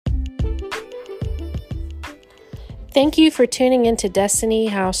Thank you for tuning into Destiny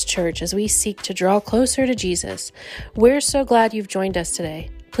House Church as we seek to draw closer to Jesus. We're so glad you've joined us today.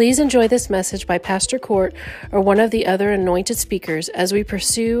 Please enjoy this message by Pastor Court or one of the other anointed speakers as we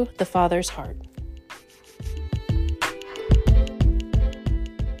pursue the Father's heart.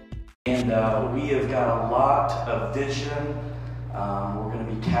 And we have got a lot of vision. We're going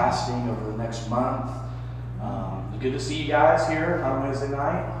to be casting over the next month. Good to see you guys here on Wednesday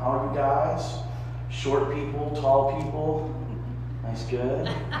night. How are you guys? Short people, tall people. Nice, good.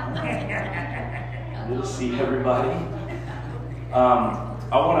 Good to see everybody. I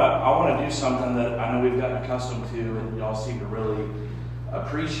want to do something that I know we've gotten accustomed to, and y'all seem to really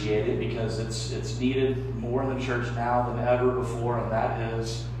appreciate it because it's needed more in the church now than ever before, and that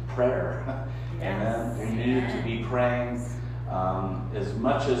is prayer. Amen. We need to be praying as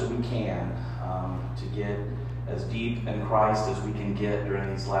much as we can to get as deep in Christ as we can get during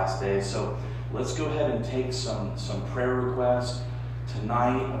these last days. So let's go ahead and take some prayer requests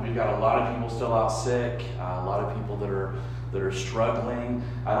tonight. We've got a lot of people still out sick, a lot of people that are struggling.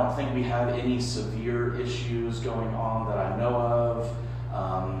 I don't think we have any severe issues going on that I know of.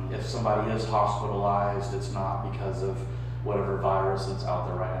 If somebody is hospitalized, it's not because of whatever virus that's out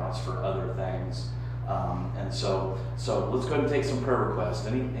there right now. It's for other things. And so let's go ahead and take some prayer requests.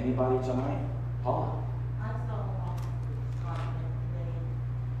 Anybody tonight? Paula?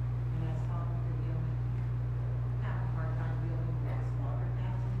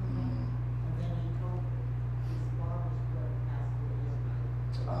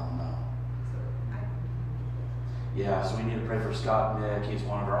 Yeah, so we need to pray for Scott Nick. He's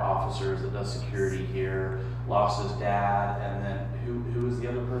one of our officers that does security here. Lost his dad, and then who was the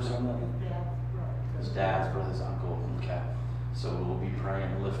other person? His dad's brother, his uncle. Okay, so we'll be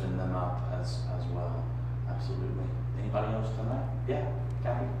praying and lifting them up as well. Absolutely. Anybody else tonight? Yeah,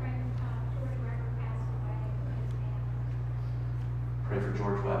 Kathy. Pray for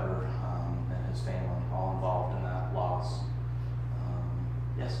George Weber and his family, all involved in that loss.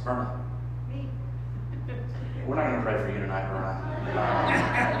 Yes, Verna. Me. We're not going to pray for you tonight, Verna.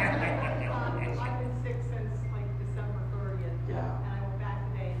 I've been sick since like December 30th. Yeah. And I went back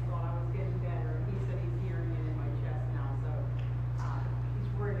today and thought I was getting better. He said he's hearing it in my chest now, so he's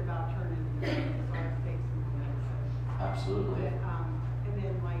worried about turning into me, so I have to take some medicine. Absolutely. And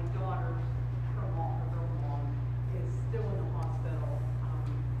then my daughter from Vermont is still in the hospital.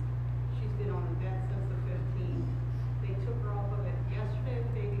 She's been on the bed since the 15th. They took her off of it yesterday, the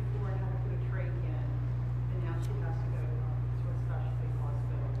day before, and had to put a trach in. And now she has to go to a specialty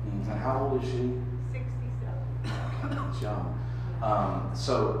hospital. And how old is she? 67. It's young.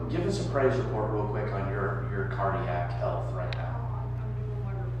 So give us a praise report real quick on your cardiac health right now. I'm doing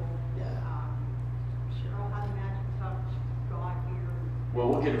wonderful. Yeah. Cheryl had a magic touch. God here. Well,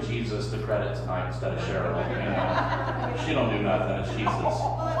 we'll give Jesus the credit tonight instead of Cheryl. You know, she don't do nothing. It's Jesus.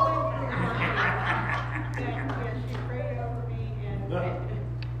 Yeah, she prayed over me and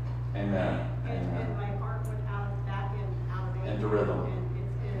Amen. and my heart went back out of Into rhythm. And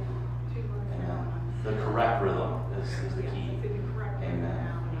it's in 2 months now. Amen. The correct rhythm is the key. It's in the correct rhythm Amen.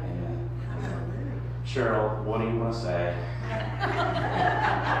 now. Amen. Cheryl, what do you want to say?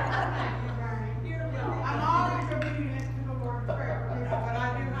 I'm always obedient to the Lord's prayer, but I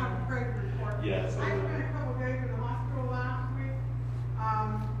do have a praise report. Yes. I spent a couple days in the hospital last week.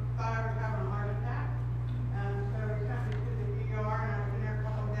 Thought I was having a heart attack, and so we sent me to the ER, and I was in there a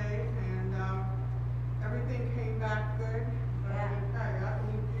couple of days, and everything came back good. But I'm going to tell you, I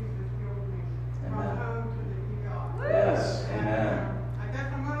believe Jesus healed me from Amen. home to the ER. Yes. And, Amen. I guess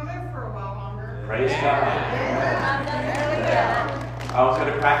I'm going to live for a while longer. Praise God. Yeah. I was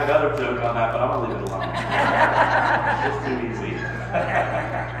going to crack another joke on that, but I'm going to leave it alone. It's too easy.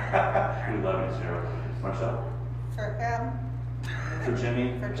 We love you, Cheryl. Marcel? For him, For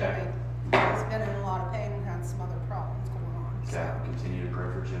Jimmy? for Okay. Jimmy. He's been in a lot of pain and had some other problems going on. Okay, So. continue to pray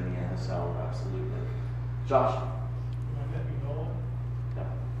for Jimmy and his health, absolutely. Josh? My nephew Nolan, Yeah.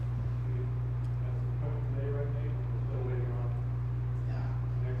 that's coming today, right, Nate? We're still waiting on Yeah.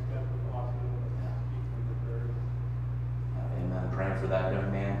 next step with the hospital. Yeah. Keep them prepared. Amen. Praying for that young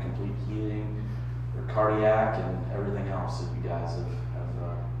man, complete healing, their cardiac, and everything else that you guys have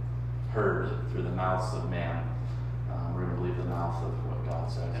heard through the mouths of man. We're going to believe the mouth of what God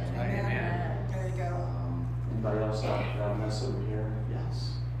says. Amen. There you go. Anybody else that miss over here?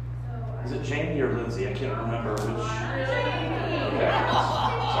 Yes. Is it Jamie or Lindsay? I can't remember which. Okay.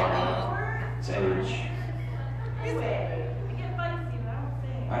 Sorry. It's age. Anyway, I get feisty, but I don't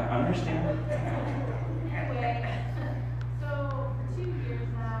say. I understand. Anyway, so for 2 years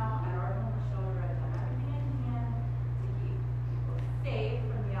now, at our home shoulder, I've done everything I can to keep people safe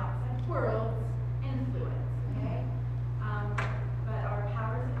from the outside world's influence, okay?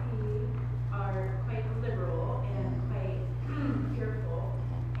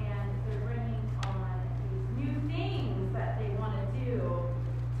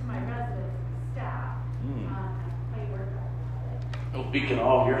 We can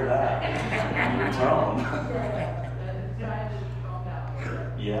all hear that in your tone.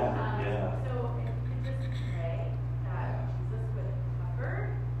 Yeah. So just pray that Jesus would cover,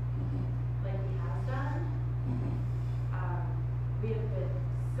 like he has done. We have been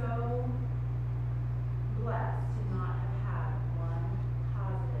so blessed to not have had one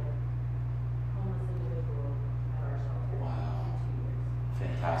positive homeless individual at our shelter Wow. in 2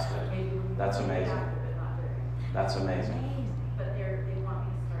 years. Fantastic. Maybe we That's can be amazing. active, but not very. That's amazing. But they want me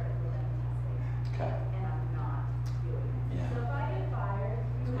to start implementing testing, Okay. and I'm not doing it. Yeah. So if I get fired,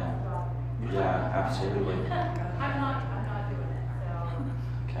 you have to bother me. Yeah, absolutely. I'm not doing it. So.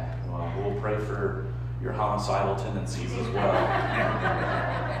 Okay. Well, we'll pray for your homicidal tendencies as well.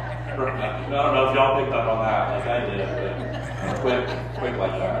 I don't know if y'all picked up on that like I did, but quick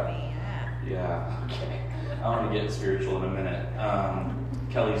like that. Yeah. Okay. I'm going to get spiritual in a minute.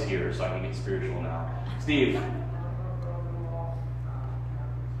 Kelly's here, so I can get spiritual now. Steve.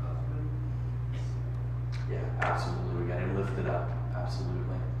 Yeah, absolutely. We got him lifted up.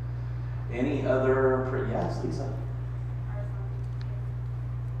 Absolutely. Any other? Yes, Lisa.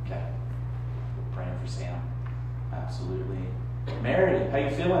 Okay. We're praying for Sam. Absolutely. Mary, how you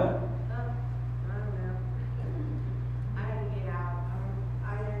feeling? I don't know. I had to get out. I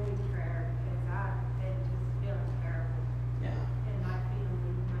need prayer because I've been just feeling terrible. Yeah. And my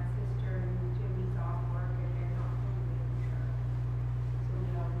family, my sister and Jimmy's off work and they're not going to be in church. So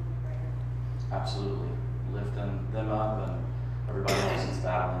we all need prayer. Absolutely. Lifting them up and everybody else that's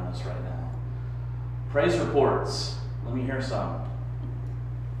battling this right now. Praise reports. Let me hear some.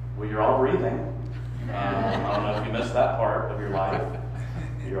 Well, you're all breathing. I don't know if you missed that part of your life.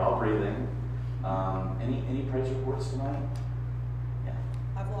 You're all breathing. Any praise reports tonight? Yeah.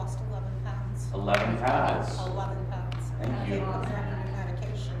 I've lost 11 pounds. 11 pounds. 11 pounds. Thank you. I'm on new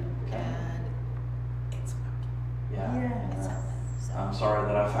medication, Okay. and it's working. Yeah. It's helping. So. I'm sorry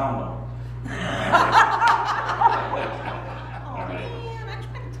that I found them. Oh man, I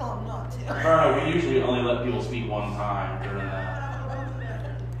tried to tell him not to. No, we usually only let people speak one time during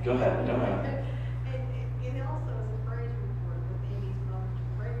that. Go ahead. And also as a praise report with Amy's mom to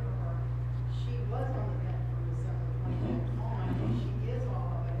pray for her, she was on the bed from December 20th on, and she is all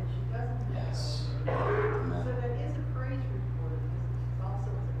of it, and she doesn't have Yes. COVID. So that is a praise report, this also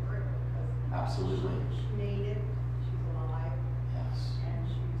is a prayer, because Absolutely. she made it, she's alive, Yes. and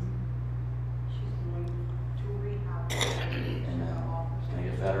she's going to rehab. Amen. It's going to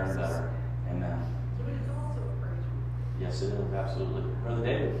get better and better. Amen. So it is also a praise report. Yes, it is. Absolutely. Brother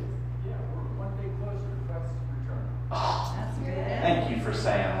David. Yeah, we're one day closer to Christ's return. Oh, That's good. thank you for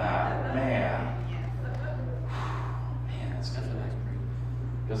saying that. Man, that's good.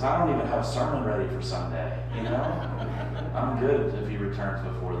 Because I don't even have a sermon ready for Sunday, you know? I'm good if he returns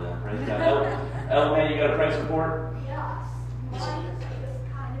before then. Praise God. Ella, man, you got a praise report? Yes, mine is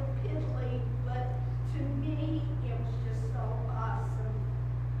kind of piddly, but to me, it was just so awesome.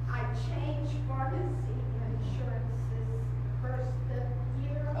 I changed pharmacy insurances first of the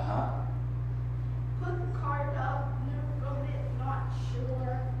year, put the card up, never wrote it, not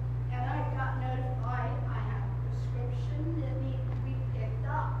sure, and I got notified I have a prescription that needed to be picked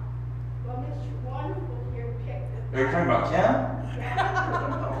up. Well, Mr. Wonderful here picked it up. Are you talking about Ken?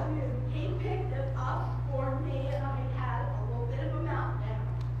 He picked it up for me, and I had a little bit of a meltdown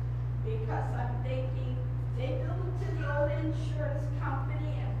because I'm thinking they billed it to the old insurance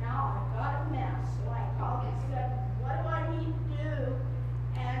company, and now I've got a mess. So I called and said, "What do I need to do?"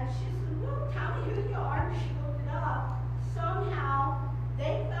 And she said, "Well, tell me who you are." And she looked it up. Somehow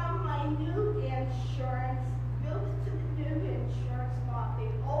they found my new insurance, billed it to the new insurance, not the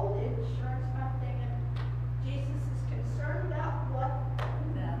old insurance. I'm thinking, Jesus is concerned about what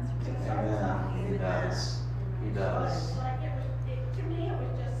concerns us. Amen. He does. He So does. it's like to me, it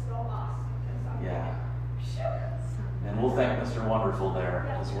was just so awesome because I'm Yeah. sure. And we'll thank Mr. Wonderful there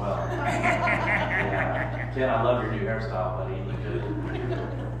as well. Yeah. Ken, I love your new hairstyle, buddy. You look good.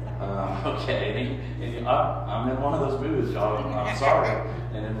 Okay. I'm in one of those booths, y'all. I'm sorry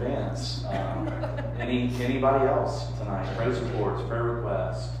in advance. Anybody else tonight? Praise reports, prayer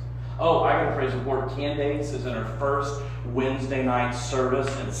requests. Oh, I got a praise report. Candace is in her first Wednesday night service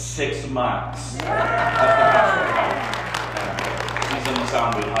in 6 months. She's in the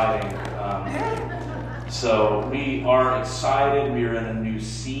sound booth hiding. So we are excited. We are in a new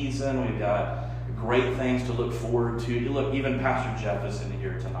season. We've got great things to look forward to. You look, even Pastor Jeff is in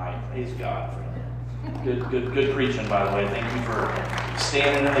here tonight. Praise God for him. Good preaching, by the way. Thank you for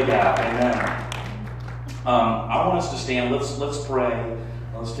standing in the gap. Amen. I want us to stand. Let's pray.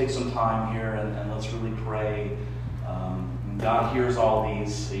 Let's take some time here and let's really pray God hears all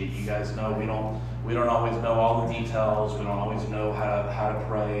these. You guys know we don't always know all the details. We don't always know how to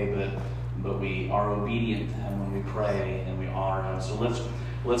pray, but we are obedient to Him when we pray and we honor Him. So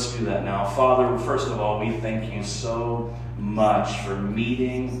let's do that now. Father, first of all, we thank you so much for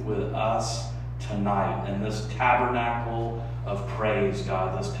meeting with us tonight in this tabernacle of praise,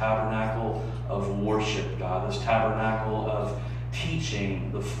 God, this tabernacle of worship, God, this tabernacle of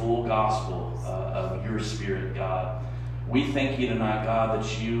teaching the full gospel of your Spirit, God. We thank you tonight, God,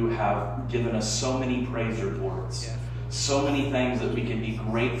 that you have given us so many praise reports. Yes. So many things that we can be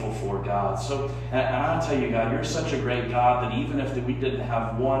grateful for, God. And I'll tell you, God, you're such a great God that even if we didn't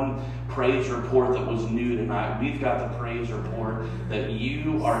have one praise report that was new tonight, we've got the praise report that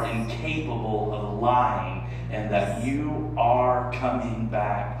you are incapable of lying and that you are coming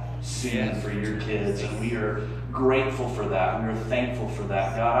back soon for your kids. And we are grateful for that. We are thankful for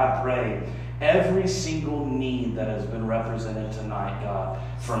that. God, I pray every single need that has been represented tonight, God,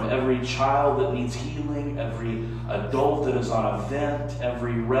 from every child that needs healing, every adult that is on a vent,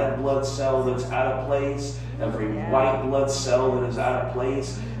 every red blood cell that's out of place, every white blood cell that is out of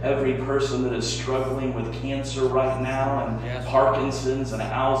place, every person that is struggling with cancer right now, and Parkinson's and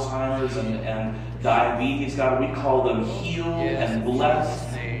Alzheimer's and diabetes, God, we call them healed and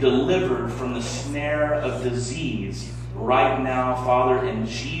blessed, delivered from the snare of disease right now, Father, in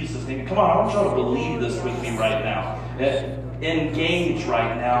Jesus' name. Come on, I want y'all to believe this with me right now. Engage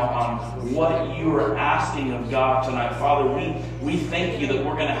right now on what you are asking of God tonight. Father, we thank you that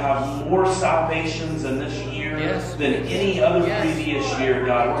we're going to have more salvations in this year than any other previous year,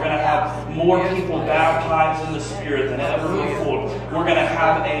 God. We're going to have more people baptized in the Spirit than ever before. We're going to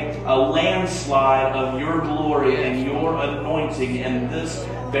have a landslide of your glory and your anointing in this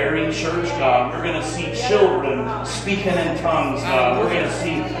very church, God. We're going to see children speaking in tongues, God. We're going to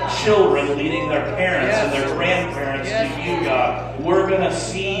see children leading their parents and their grandparents to you, God. We're going to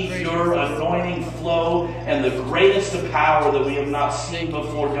see your anointing flow and the greatest of power that we have not seen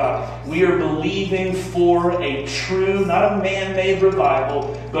before, God. We are believing for a true, not a man-made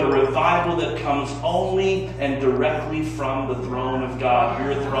revival, but a revival that comes only and directly from the throne of God,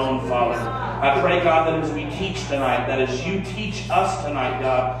 your throne, Father. I pray, God, that as we teach tonight, that as you teach us tonight,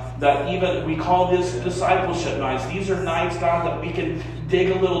 God, that even we call this discipleship nights. These are nights, God, that we can dig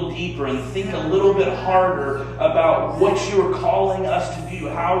a little deeper and think a little bit harder about what you are calling us to do,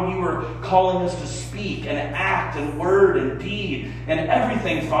 how you are calling us to speak and act and word and deed and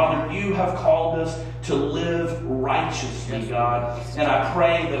everything, Father. You have called us to live righteously, God. And I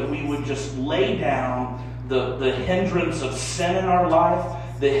pray that we would just lay down the hindrance of sin in our life,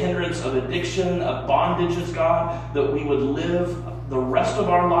 the hindrance of addiction, of bondages, God, that we would live the rest of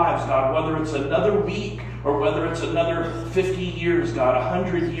our lives, God, whether it's another week or whether it's another 50 years, God,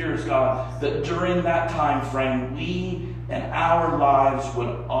 100 years, God, that during that time frame, we and our lives would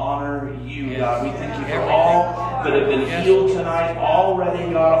honor you, God. We thank you for all that have been healed tonight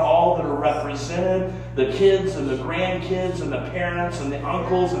already, God, all that are represented, the kids and the grandkids and the parents and the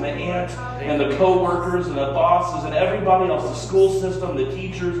uncles and the aunts and the co-workers and the bosses and everybody else, the school system, the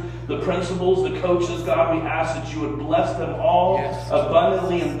teachers, the principals, the coaches, God, we ask that you would bless them all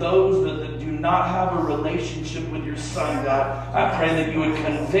abundantly, and those that do not have a relationship with your Son, God, I pray that you would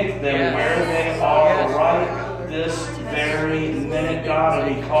convict them where they are right this very minute, God,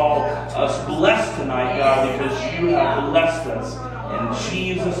 and we call us blessed tonight, God, because you have blessed us. In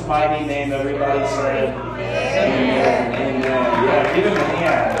Jesus' mighty name, everybody said, Amen. Amen. Yeah, give him a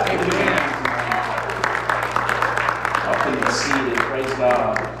hand. Y'all can be seated. Praise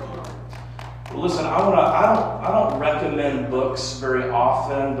God. Well, listen, I don't recommend books very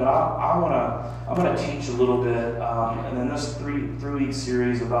often, but I'm gonna teach a little bit, and in this three-week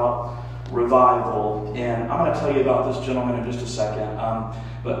series about revival, and I'm going to tell you about this gentleman in just a second.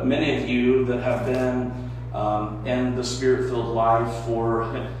 But many of you that have been in the Spirit-filled life for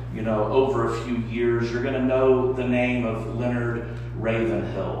over a few years, you're going to know the name of Leonard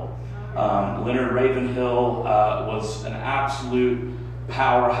Ravenhill. Leonard Ravenhill was an absolute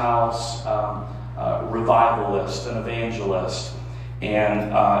powerhouse revivalist and evangelist,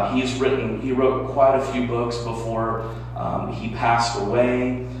 and he wrote quite a few books before he passed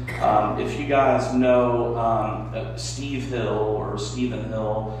away. If you guys know Steve Hill or Stephen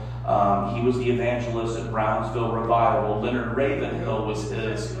Hill, he was the evangelist at Brownsville Revival. Leonard Ravenhill was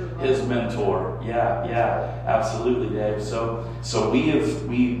his mentor. Yeah, absolutely, Dave. So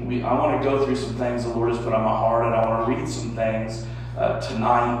I want to go through some things the Lord has put on my heart, and I want to read some things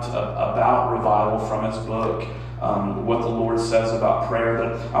tonight about revival from his book. What the Lord says about prayer.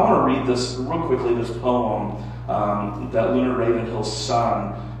 But I want to read this real quickly, this poem that Leonard Ravenhill's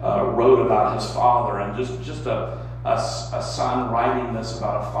son wrote about his father, and just a a son writing this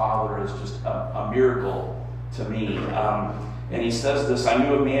about a father is just a miracle to me. And he says this, I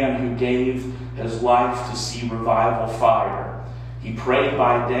knew a man who gave his life to see revival fire. He prayed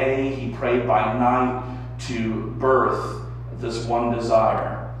by day, he prayed by night to birth this one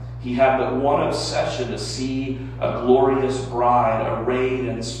desire. He had but one obsession, to see a glorious bride arrayed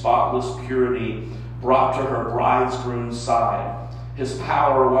in spotless purity brought to her bridegroom's side. His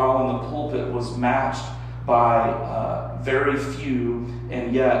power while in the pulpit was matched by very few,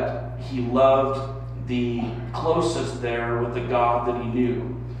 and yet he loved the closest there with the God that he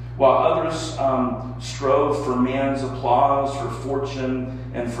knew. While others strove for man's applause, for fortune,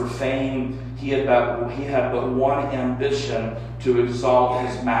 and for fame, he had but one ambition, to exalt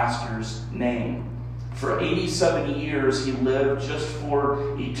his master's name. For 87 years he lived just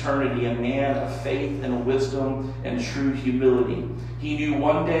for eternity, a man of faith and wisdom and true humility. He knew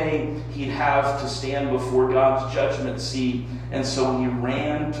one day he'd have to stand before God's judgment seat, and so he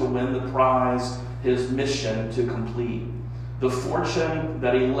ran to win the prize, his mission to complete. The fortune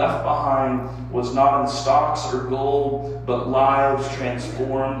that he left behind was not in stocks or gold, but lives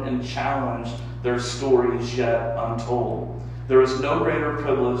transformed and challenged, their stories yet untold. There is no greater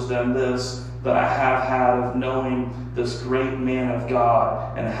privilege than this that I have had of knowing this great man of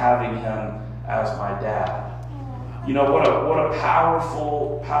God and having him as my dad. You know, what a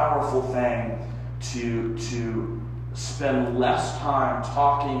powerful, powerful thing to spend less time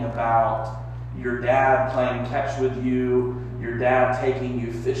talking about your dad playing catch with you, your dad taking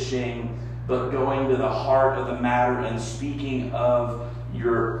you fishing, but going to the heart of the matter and speaking of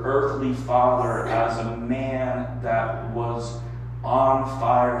your earthly father as a man that was on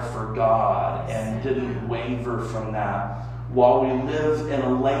fire for God and didn't waver from that. While we live in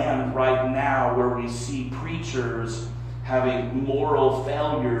a land right now where we see preachers having moral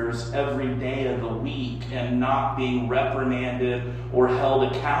failures every day of the week and not being reprimanded or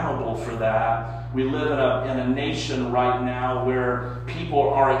held accountable for that, we live in a nation right now where people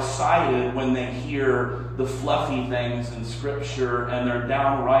are excited when they hear the fluffy things in Scripture, and they're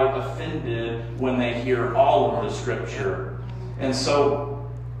downright offended when they hear all of the Scripture. And so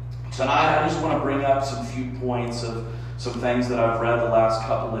tonight I just want to bring up some few points of some things that I've read the last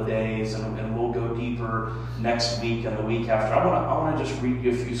couple of days, and we'll go deeper next week and the week after. I want to just read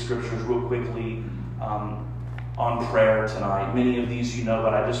you a few scriptures real quickly on prayer tonight. Many of these you know,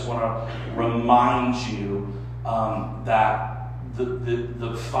 but I just want to remind you that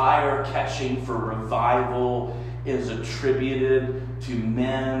the fire catching for revival is attributed to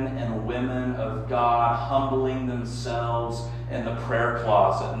men and women of God humbling themselves in the prayer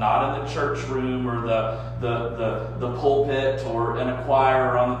closet, not in the church room or the pulpit or in a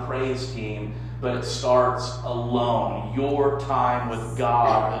choir or on the praise team, but it starts alone. Your time with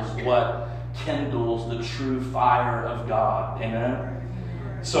God is what kindles the true fire of God. Amen?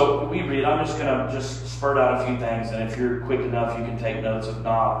 So we read, I'm just going to spurt out a few things, and if you're quick enough, you can take notes. If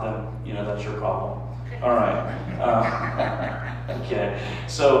not, then, that's your problem. All right. Okay.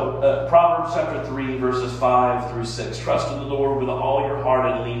 So Proverbs chapter 3, verses 5 through 6. Trust in the Lord with all your heart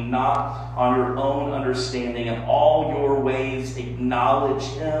and lean not on your own understanding. In all your ways acknowledge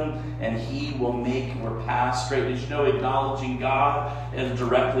him, and he will make your path straight. Did you know acknowledging God is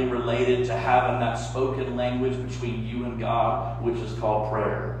directly related to having that spoken language between you and God, which is called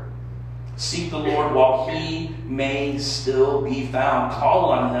prayer? Seek the Lord while he may still be found.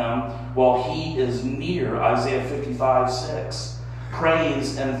 Call on him while he is near. Isaiah 55:6.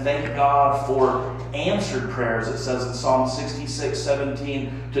 Praise and thank God for answered prayers. It says in Psalm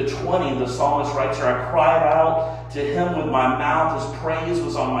 66:17-20, the psalmist writes here, I cried out to him with my mouth, his praise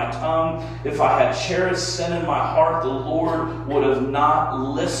was on my tongue. If I had cherished sin in my heart, the Lord would have not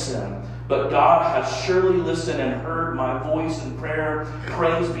listened. But God has surely listened and heard my voice in prayer.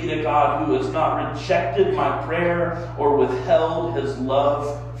 Praise be to God who has not rejected my prayer or withheld his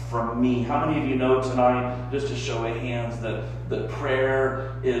love from me. How many of you know tonight, just to show of hands, that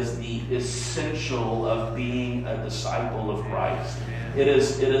prayer is the essential of being a disciple of Christ? It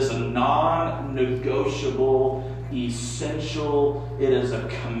is a non-negotiable, essential, it is a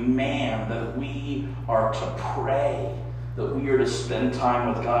command that we are to pray, that we are to spend time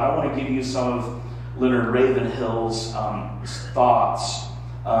with God. I want to give you some of Leonard Ravenhill's thoughts.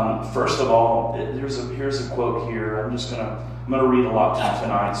 First of all, here's a quote here. I'm going to read a lot to you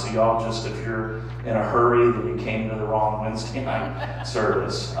tonight, so y'all just, if you're in a hurry, then you came to the wrong Wednesday night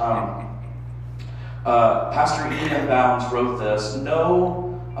service. Pastor Ian Bounds wrote this: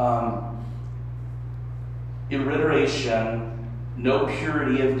 no iteration, no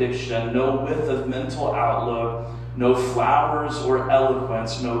purity of diction, no width of mental outlook, No flowers or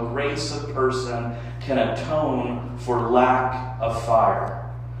eloquence, no grace of person can atone for lack of fire.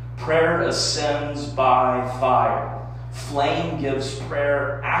 Prayer ascends by fire. Flame gives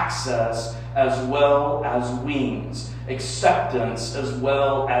prayer access as well as wings, acceptance as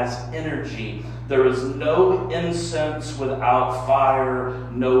well as energy. There is no incense without fire,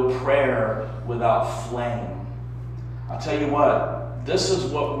 no prayer without flame. I'll tell you what, this is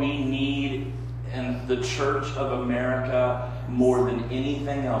what we need in the Church of America more than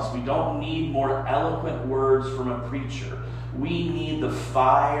anything else. We don't need more eloquent words from a preacher. We need the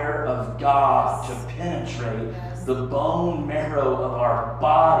fire of God to penetrate the bone marrow of our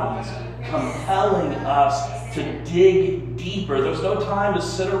bodies, compelling us to dig deeper. There's no time to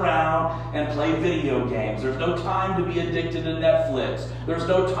sit around and play video games. There's no time to be addicted to Netflix. There's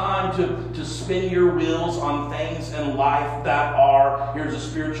no time to spin your wheels on things in life that are, here's a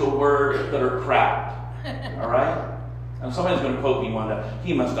spiritual word, that are crap. All right? And somebody's going to quote me one day.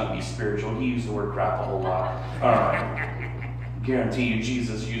 He must not be spiritual. He used the word crap a whole lot. All right. Guarantee you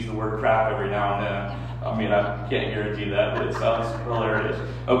Jesus used the word crap every now and then. I mean, I can't guarantee that, but it sounds hilarious.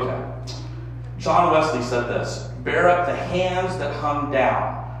 Okay. John Wesley said this: bear up the hands that hung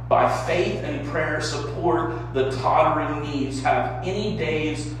down. By faith and prayer support the tottering knees. Have any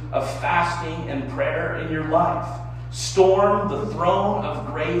days of fasting and prayer in your life. Storm the throne of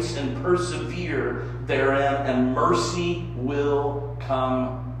grace and persevere therein, and mercy will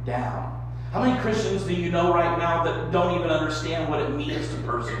come down. How many Christians do you know right now that don't even understand what it means to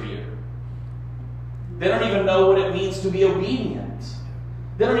persevere? They don't even know what it means to be obedient.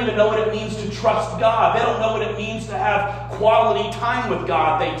 They don't even know what it means to trust God. They don't know what it means to have quality time with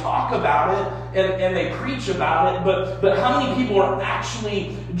God. They talk about it and they preach about it, but how many people are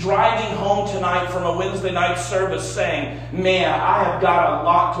actually driving home tonight from a Wednesday night service saying, man, I have got a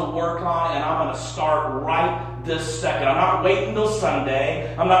lot to work on and I'm going to start right this second. I'm not waiting until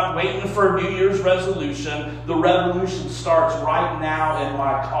Sunday. I'm not waiting for a New Year's resolution. The revolution starts right now in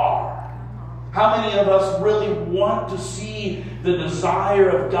my car. How many of us really want to see the desire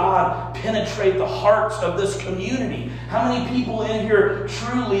of God penetrate the hearts of this community? How many people in here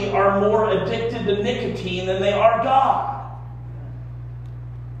truly are more addicted to nicotine than they are God?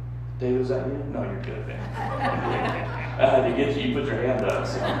 David, is that you? No, you're good, man. I had to get you put your hand up.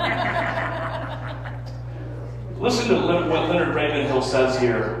 So. Listen to what Leonard Ravenhill says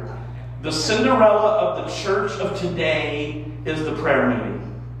here. The Cinderella of the church of today is the prayer meeting.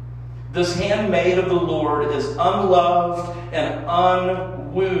 This handmaid of the Lord is unloved and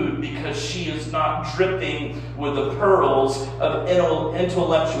unwooed because she is not dripping with the pearls of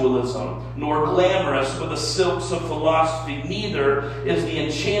intellectualism, nor glamorous with the silks of philosophy. Neither is the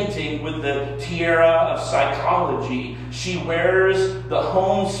enchanting with the tiara of psychology. She wears the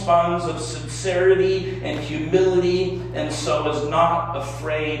homespuns of sincerity and humility, and so is not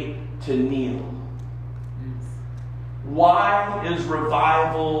afraid to kneel. Why does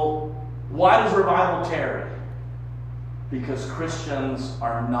revival tarry? Because Christians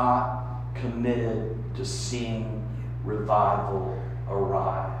are not committed to seeing revival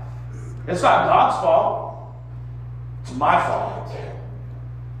arrive. It's not God's fault. It's my fault.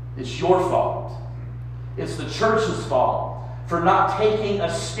 It's your fault. It's the church's fault for not taking a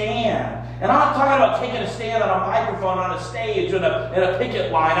stand. And I'm not talking about taking a stand on a microphone on a stage in a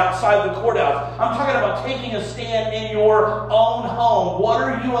picket line outside the courthouse. I'm talking about taking a stand in your own home. What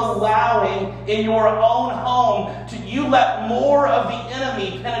are you allowing in your own home? You let more of the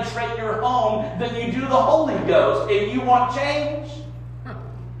enemy penetrate your home than you do the Holy Ghost. And you want change?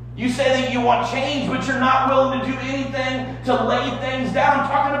 You say that you want change, but you're not willing to do anything to lay things down. I'm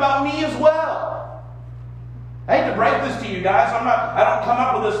talking about me as well. I hate to break this to you guys. I don't come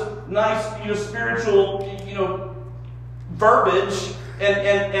up with this nice, spiritual, verbiage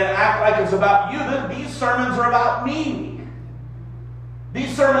and act like it's about you. These sermons are about me.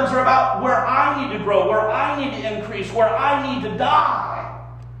 These sermons are about where I need to grow, where I need to increase, where I need to die.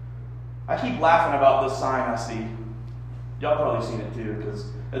 I keep laughing about this sign I see. Y'all probably seen it too, because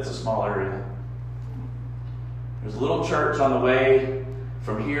it's a small area. There's a little church on the way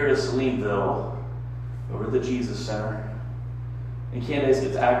from here to Salineville, over at the Jesus Center. And Candace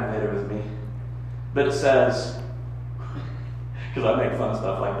gets aggravated with me. But it says, because I make fun of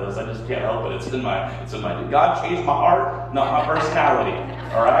stuff like this, I just can't help it. It's in my God changed my heart, not my personality.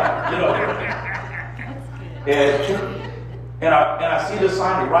 All right? Get over it. And I see this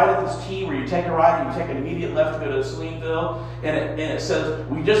sign right at this T where you take a right and you take an immediate left to go to Salineville. And it says,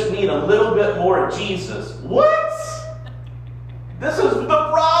 we just need a little bit more of Jesus. What? This is the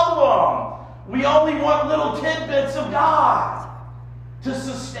problem. We only want little tidbits of God to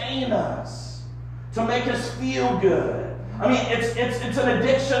sustain us. to make us feel good. I mean, it's an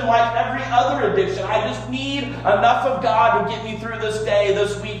addiction like every other addiction. I just need enough of God to get me through this day,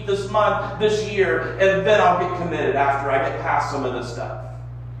 this week, this month, this year, and then I'll get committed after I get past some of this stuff.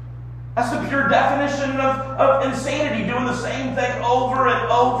 That's the pure definition of insanity, doing the same thing over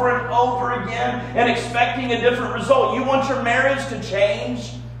and over and over again and expecting a different result. You want your marriage to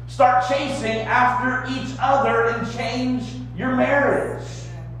change? Start chasing after each other and change your marriage.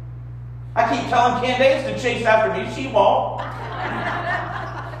 I keep telling Candace to chase after me. She won't.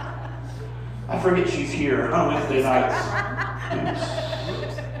 I forget she's here on Wednesday nights.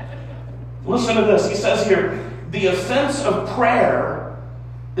 Oops. Listen to this. He says here, the offense of prayer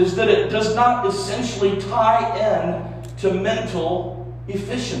is that it does not essentially tie in to mental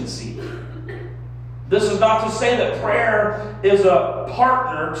efficiency. This is not to say that prayer is a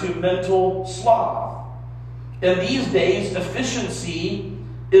partner to mental sloth. In these days, efficiency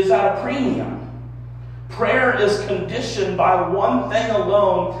is at a premium. Prayer is conditioned by one thing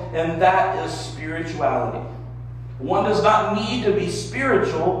alone, and that is spirituality. One does not need to be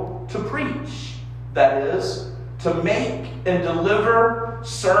spiritual to preach. That is, to make and deliver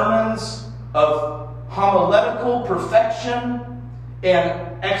sermons of homiletical perfection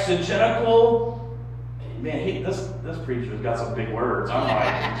and exegetical. Man, this preacher's got some big words. I'm like,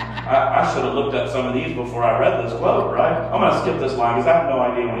 I should have looked at some of these before I read this quote, right? I'm going to skip this line because I have no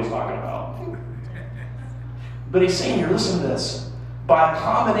idea what he's talking about. But he's saying here, listen to this. By a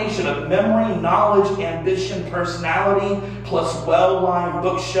combination of memory, knowledge, ambition, personality, plus well-lined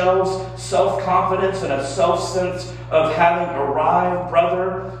bookshelves, self-confidence, and a self-sense of having arrived,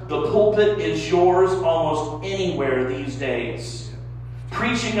 brother, the pulpit is yours almost anywhere these days.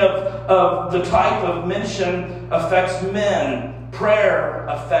 Preaching of the type of mention affects men. Prayer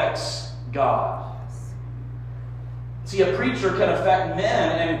affects God. See, a preacher can affect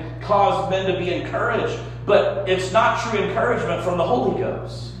men and cause men to be encouraged, but it's not true encouragement from the Holy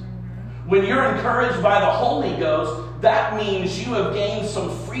Ghost. When you're encouraged by the Holy Ghost, that means you have gained some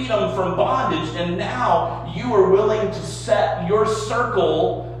freedom from bondage, and now you are willing to set your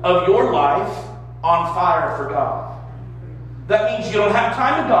circle of your life on fire for God. That means you don't have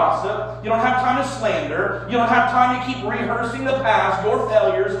time to gossip. You don't have time to slander. You don't have time to keep rehearsing the past, your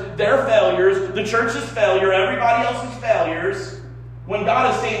failures, their failures, the church's failure, everybody else's failures. When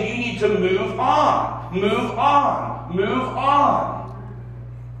God is saying you need to move on, move on, move on.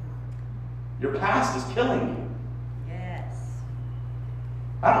 Your past is killing you. Yes.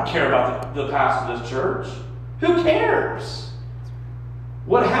 I don't care about the past of this church. Who cares?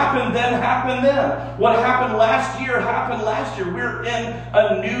 What happened then happened then. What happened last year happened last year. We're in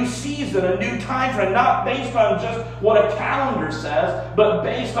a new season, a new time frame, not based on just what a calendar says, but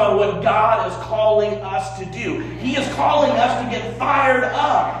based on what God is calling us to do. He is calling us to get fired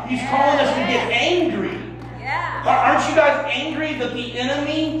up. He's calling us to get angry. Yeah. Aren't you guys angry that the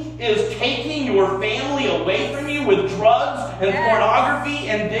enemy is taking your family away from you with drugs and pornography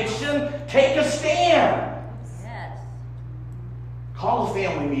and addiction? Take a stand. Call a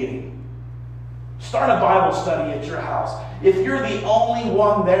family meeting. Start a Bible study at your house. If you're the only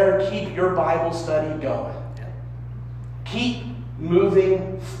one there, keep your Bible study going. Keep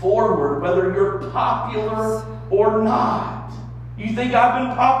moving forward, whether you're popular or not. You think I've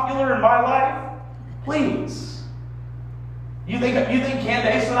been popular in my life? Please. You think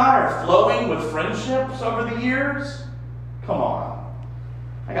Candace and I are flowing with friendships over the years? Come on.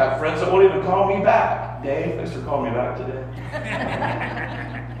 I got friends that won't even call me back. Dave, thanks for calling me back today.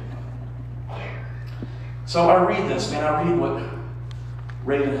 So I read this, man. I read what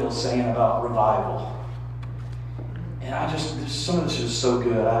Ravenhill's saying about revival. And some of this is so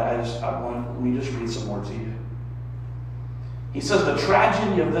good. Let me just read some more to you. He says, the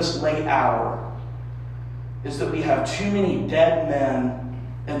tragedy of this late hour is that we have too many dead men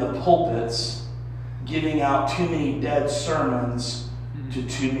in the pulpits giving out too many dead sermons to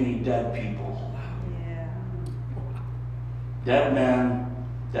too many dead people. Dead men,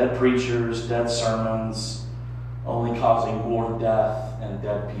 dead preachers, dead sermons, only causing more death and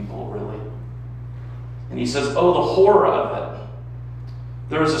dead people, really. And he says, oh, the horror of it.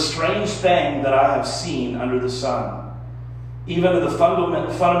 There is a strange thing that I have seen under the sun. Even in the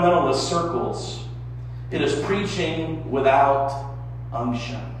fundamentalist circles, it is preaching without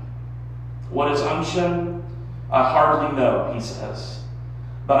unction. What is unction? I hardly know, he says.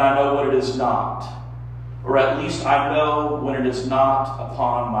 But I know what it is not. Or at least I know when it is not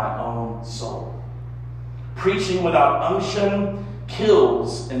upon my own soul. Preaching without unction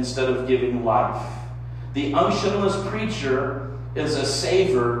kills instead of giving life. The unctionless preacher is a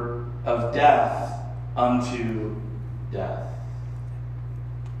savor of death unto death.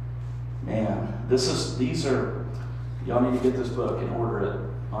 Man, y'all need to get this book and order it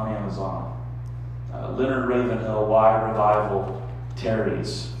on Amazon. Leonard Ravenhill, Why Revival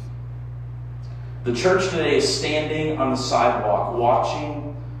Tarries. The church today is standing on the sidewalk,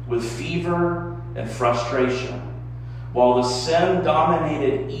 watching with fever and frustration, while the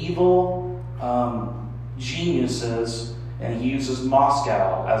sin-dominated evil geniuses, and he uses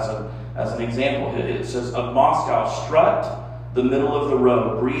Moscow as an example. It says, of Moscow strut the middle of the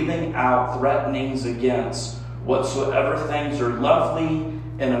road, breathing out threatenings against whatsoever things are lovely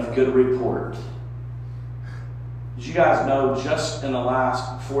and of good report. Did you guys know just in the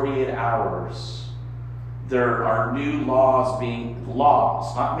last 48 hours, there are new laws,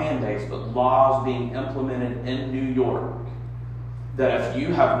 not mandates, but laws being implemented in New York, that if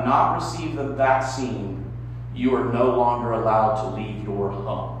you have not received the vaccine, you are no longer allowed to leave your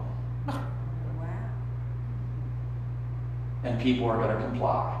home. And people are going to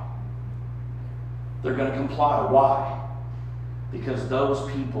comply. They're going to comply. Why? Because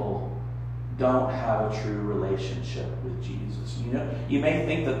those people don't have a true relationship with Jesus. You know, you may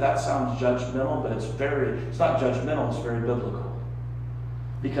think that sounds judgmental, but it's not judgmental, it's very biblical.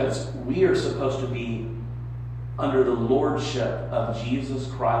 Because we are supposed to be under the lordship of Jesus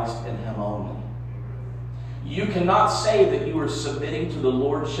Christ and Him only. You cannot say that you are submitting to the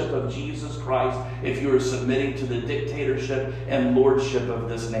lordship of Jesus Christ if you are submitting to the dictatorship and lordship of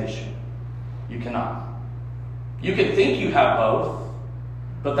this nation. You cannot. You can think you have both,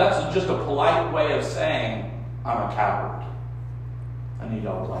 but that's just a polite way of saying, I'm a coward. I need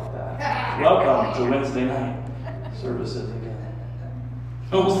y'all like that. Welcome to Wednesday night services again.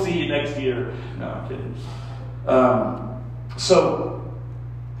 We'll see you next year. No, I'm kidding. So,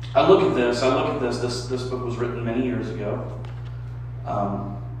 I look at this. This book was written many years ago.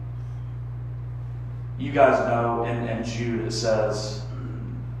 You guys know in Jude it says,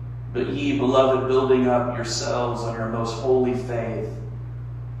 but ye, beloved, building up yourselves on your most holy faith,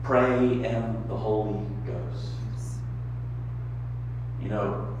 pray in the Holy Ghost. You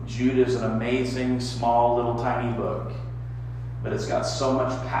know, Jude is an amazing, small, little, tiny book, but it's got so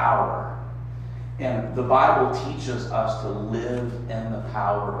much power. And the Bible teaches us to live in the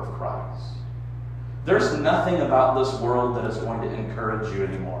power of Christ. There's nothing about this world that is going to encourage you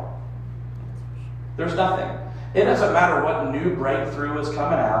anymore. There's nothing. It doesn't matter what new breakthrough is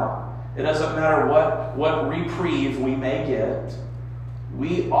coming out. It doesn't matter what reprieve we may get.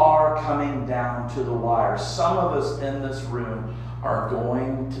 We are coming down to the wire. Some of us in this room are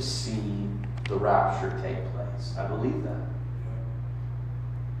going to see the rapture take place. I believe that.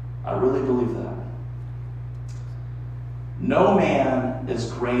 I really believe that. No man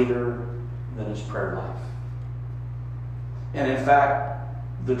is greater than his prayer life. And in fact,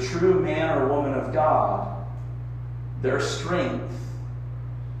 the true man or woman of God, their strength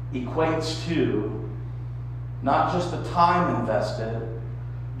equates to not just the time invested,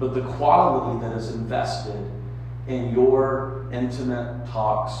 but the quality that is invested in your intimate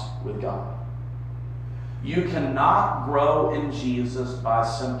talks with God. You cannot grow in Jesus by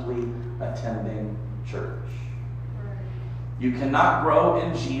simply attending church. You cannot grow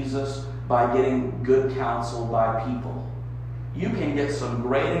in Jesus by getting good counsel by people. You can get some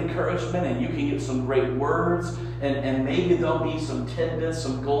great encouragement and you can get some great words and maybe there'll be some tidbits,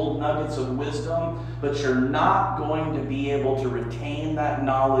 some gold nuggets of wisdom, but you're not going to be able to retain that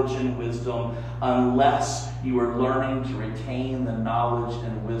knowledge and wisdom unless you are learning to retain the knowledge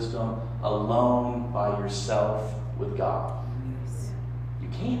and wisdom alone by yourself with God. You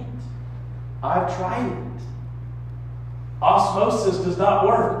can't. I've tried it. Osmosis does not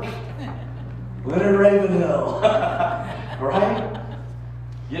work. Leonard Ravenhill. Right?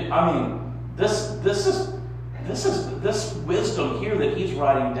 I mean, this wisdom here that he's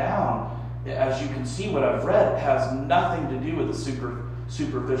writing down, as you can see what I've read, has nothing to do with the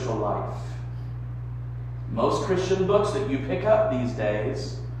superficial life. Most Christian books that you pick up these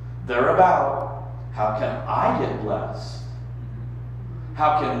days, they're about how can I get blessed?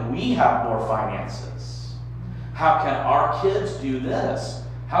 How can we have more finances? How can our kids do this?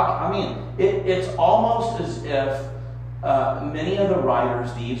 It's almost as if many of the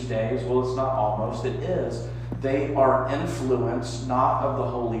writers these days, well, it's not almost, it is, they are influenced not of the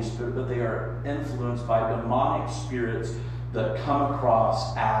Holy Spirit, but they are influenced by demonic spirits that come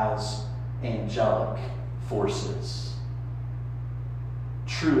across as angelic forces.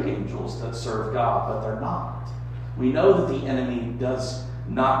 True angels that serve God, but they're not. We know that the enemy does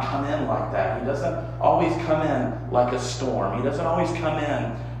not come in like that. He doesn't always come in like a storm. He doesn't always come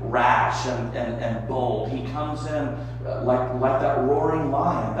in rash and bold. He comes in like that roaring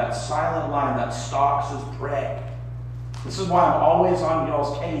lion, that silent lion that stalks his prey. This is why I'm always on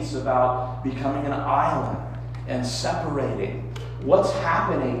y'all's case about becoming an island and separating. What's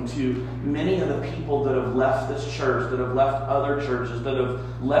happening to many of the people that have left this church, that have left other churches, that have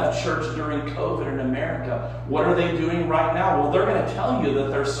left church during COVID in America? What are they doing right now? Well, they're going to tell you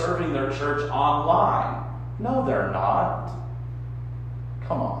that they're serving their church online. No, they're not.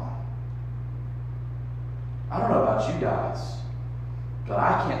 Come on. I don't know about you guys, but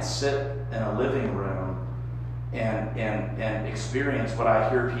I can't sit in a living room and experience what I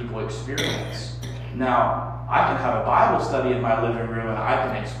hear people experience. Now, I can have a Bible study in my living room and I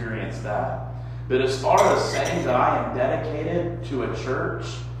can experience that. But as far as saying that I am dedicated to a church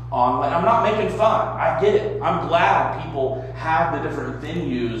online, I'm not making fun. I get it. I'm glad people have the different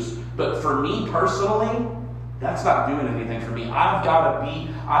venues. But for me personally, that's not doing anything for me. I've got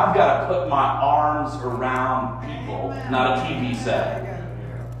to put my arms around people, not a TV set.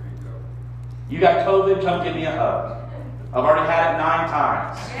 You got COVID, come give me a hug. I've already had it 9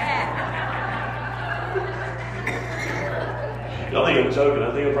 times. Y'all think I'm joking.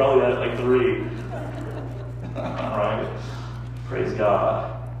 I think I probably had it like 3. All right. Praise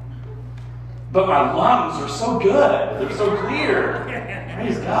God. But my lungs are so good. They're so clear.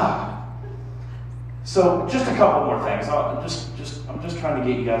 Praise God. So just a couple more things. I'm just trying to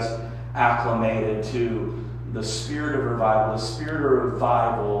get you guys acclimated to the spirit of revival. The spirit of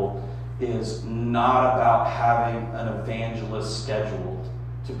revival is not about having an evangelist scheduled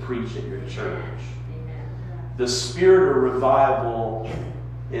to preach at your church. The spirit of revival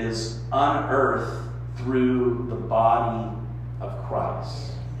is unearthed through the body of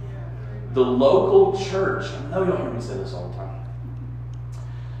Christ. The local church, I know you'll hear me say this all the time,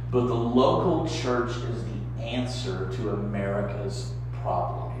 but the local church is the answer to America's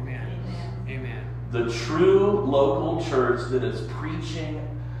problem. Amen. Amen. The true local church that is preaching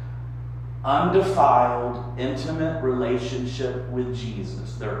undefiled, intimate relationship with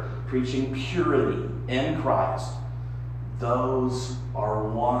Jesus. They're preaching purity in Christ. Those are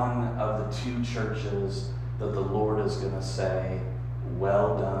one of the 2 churches that the Lord is going to say,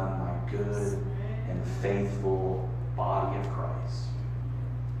 "Well done, my good and faithful body of Christ."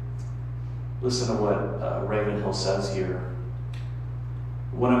 Listen to what Ravenhill says here.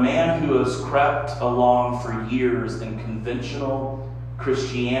 When a man who has crept along for years in conventional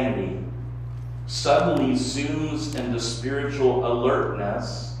Christianity suddenly zooms into spiritual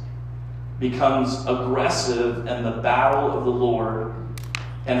alertness, becomes aggressive in the battle of the Lord,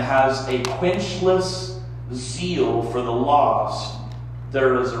 and has a quenchless zeal for the lost,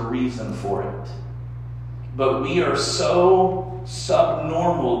 there is a reason for it. But we are so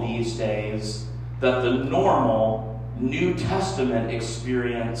subnormal these days that the normal New Testament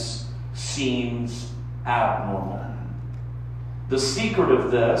experience seems abnormal. The secret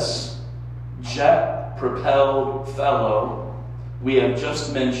of this jet-propelled fellow we have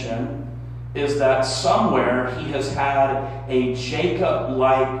just mentioned is that somewhere he has had a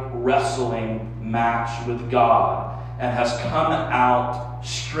Jacob-like wrestling match with God and has come out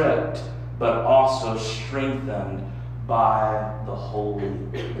stripped but also strengthened by the Holy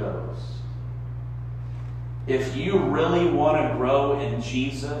Ghost. If you really want to grow in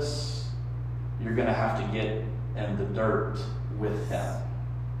Jesus, you're going to have to get in the dirt with him.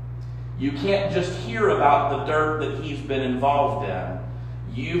 You can't just hear about the dirt that he's been involved in.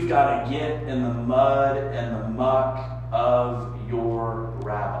 You've got to get in the mud and the muck of your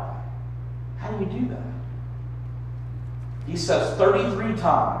rabbi. How do you do that? He says 33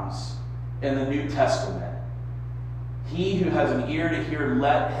 times in the New Testament, he who has an ear to hear,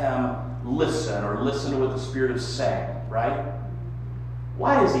 let him listen, or listen to what the Spirit is saying, right?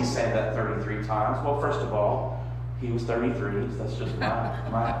 Why does he say that 33 times? Well, first of all, he was 33. That's just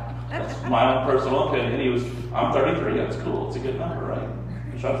that's my own personal opinion. I'm 33. That's cool. It's a good number, right?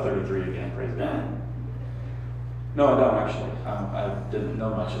 I wish I was 33 again. Praise God. No, I don't actually. I didn't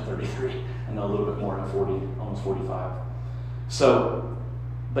know much at 33. I know a little bit more at 40, almost 45. So,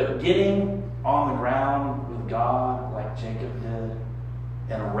 but getting on the ground with God like Jacob did,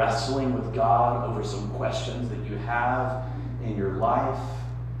 and wrestling with God over some questions that you have in your life.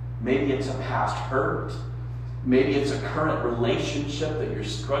 Maybe it's a past hurt. Maybe it's a current relationship that you're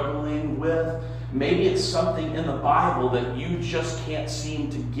struggling with. Maybe it's something in the Bible that you just can't seem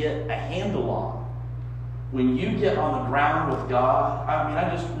to get a handle on. When you get on the ground with God,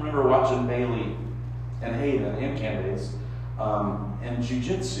 I just remember watching Bailey and Hayden and Candace in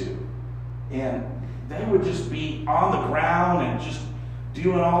jiu-jitsu. And they would just be on the ground and just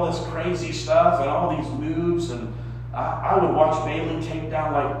doing all this crazy stuff and all these moves. And I would watch Bailey take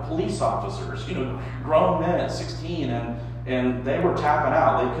down like police officers, grown men at 16, and they were tapping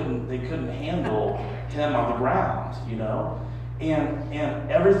out. They couldn't handle him on the ground, And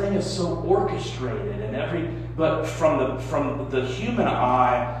everything is so orchestrated, but from the human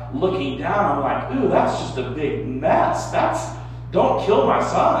eye looking down, I'm like, ooh, that's just a big mess. Don't kill my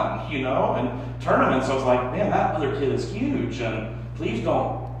son, and tournaments. I was like, man, that other kid is huge, and please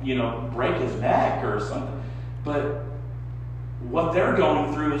don't, break his neck or something. But what they're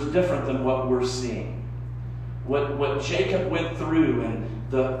going through is different than what we're seeing. What Jacob went through, and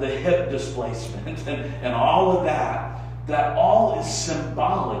the hip displacement and all of that all is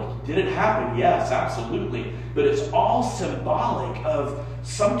symbolic. Did it happen? Yes, absolutely. But it's all symbolic of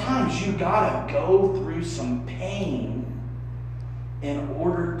sometimes you gotta go through some pain in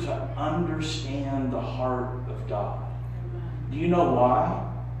order to understand the heart of God. Do you know why?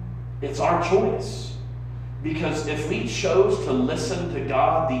 It's our choice. Because if we chose to listen to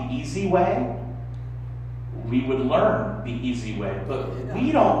God the easy way, we would learn the easy way. But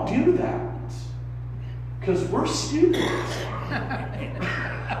we don't do that. Because we're stupid.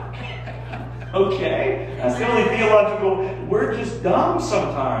 Okay? That's the only theological. We're just dumb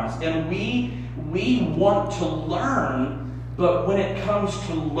sometimes. And we want to learn, but when it comes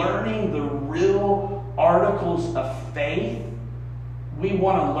to learning the real articles of faith, we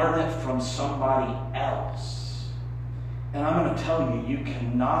want to learn it from somebody else. And I'm going to tell you, you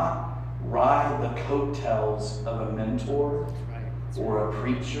cannot ride the coattails of a mentor or a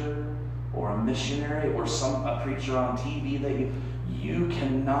preacher or a missionary or a preacher on TV that you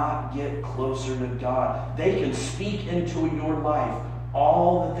cannot get closer to God. They can speak into your life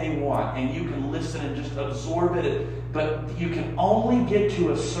all that they want, and you can listen and just absorb it, but you can only get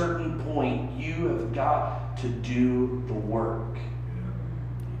to a certain point. You have got to do the work.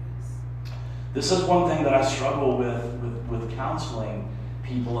 This is one thing that I struggle with counseling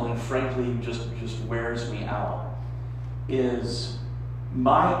people, and frankly just wears me out, is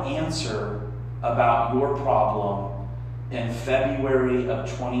my answer about your problem in February of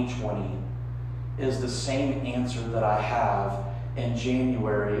 2020 is the same answer that I have in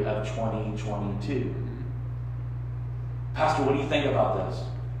January of 2022. Pastor, what do you think about this?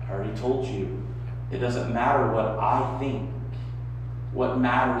 I already told you. It doesn't matter what I think. What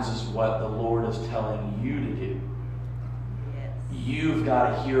matters is what the Lord is telling you to do. Yes. You've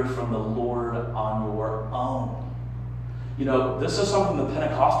got to hear from the Lord on your own. This is something the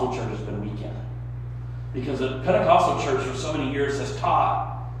Pentecostal church has been weak in. Because the Pentecostal church for so many years has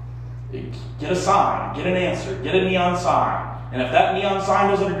taught, get a sign, get an answer, get a neon sign. And if that neon sign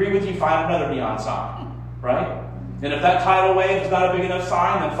doesn't agree with you, find another neon sign. Right? And if that tidal wave is not a big enough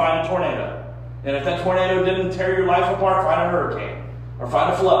sign, then find a tornado. And if that tornado didn't tear your life apart, find a hurricane. Or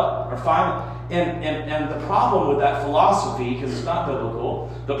find a flood. And the problem with that philosophy, because it's not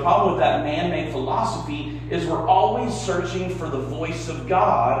biblical, the problem with that man-made philosophy is we're always searching for the voice of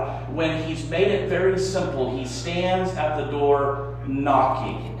God when He's made it very simple. He stands at the door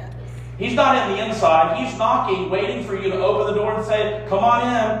knocking. He's not in the inside. He's knocking, waiting for you to open the door and say, come on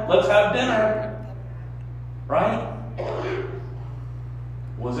in, let's have dinner. Right?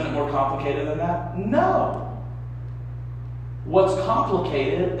 Wasn't it more complicated than that? No. What's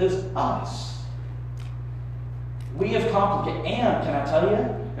complicated is us. We have complicated, and can I tell you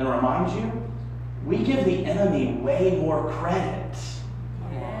and remind you, we give the enemy way more credit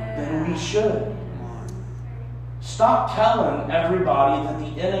than we should. Stop telling everybody that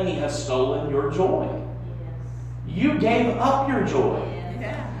the enemy has stolen your joy. You gave up your joy.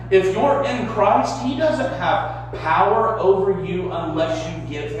 If you're in Christ, He doesn't have power over you unless you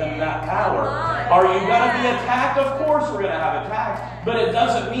give Him that power. Are you going to be attacked? Of course we're going to have attacks. But it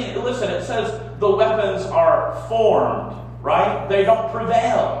doesn't mean, listen, it says the weapons are formed, right? They don't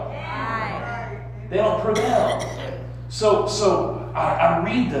prevail. They don't prevail. So I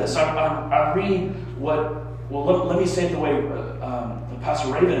read this. I read what, well, let me say it the way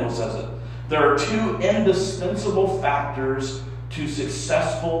Pastor Ravenhill says it. There are two indispensable factors to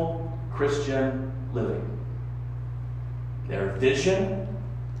successful Christian living. They're vision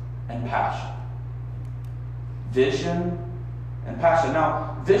and passion. Vision and passion.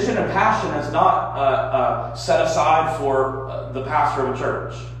 Now, vision and passion is not set aside for the pastor of a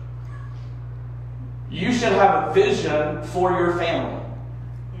church. You should have a vision for your family.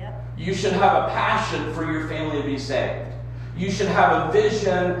 Yep. You should have a passion for your family to be saved. You should have a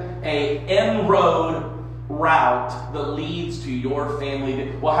vision, an inroad route that leads to your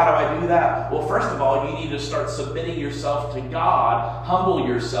family. Well, how do I do that? Well, first of all, you need to start submitting yourself to God. Humble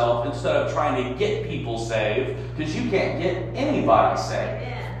yourself instead of trying to get people saved, because you can't get anybody saved.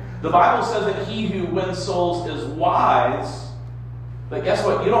 The Bible says that he who wins souls is wise, but guess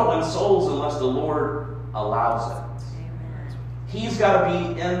what? You don't win souls unless the Lord allows it. He's got to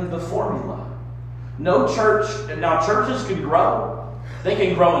be in the formula. No church, now churches can grow. They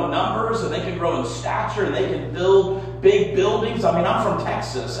can grow in numbers, and they can grow in stature, and they can build big buildings. I mean, I'm from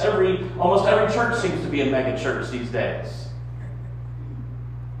Texas. Almost every church seems to be a mega church these days.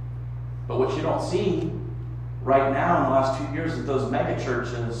 But what you don't see right now in the last 2 years is those mega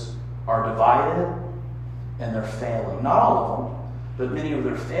churches are divided and they're failing. Not all of them, but many of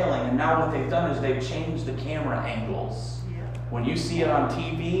them are failing. And now what they've done is they've changed the camera angles. When you see it on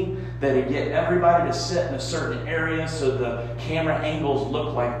TV, they get everybody to sit in a certain area so the camera angles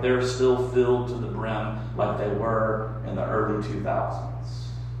look like they're still filled to the brim like they were in the early 2000s.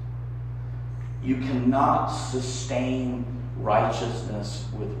 You cannot sustain righteousness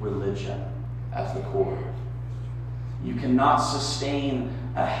with religion as the core. You cannot sustain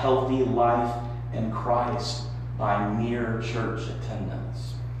a healthy life in Christ by mere church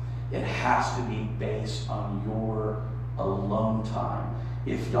attendance. It has to be based on your alone time.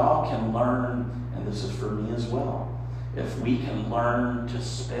 If y'all can learn, and this is for me as well, if we can learn to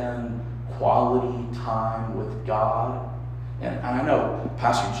spend quality time with God, and I know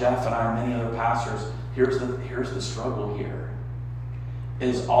Pastor Jeff and I and many other pastors, here's the struggle here,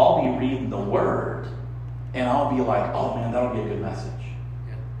 is I'll be reading the Word, and I'll be like, oh man, that'll be a good message.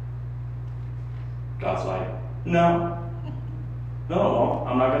 God's like, no, it won't.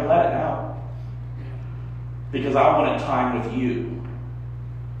 I'm not going to let it now. Because I wanted time with you.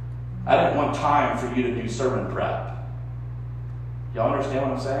 I didn't want time for you to do sermon prep. Y'all understand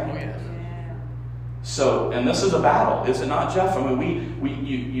what I'm saying? Oh, yes. So, and this is a battle, is it not, Jeff? I mean,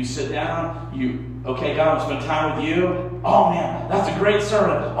 you sit down, okay, God, I'm spend time with you. Oh man, that's a great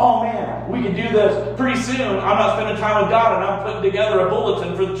sermon. Oh man, we can do this. Pretty soon, I'm not spending time with God, and I'm putting together a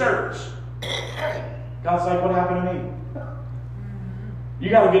bulletin for the church. God's like, what happened to me? You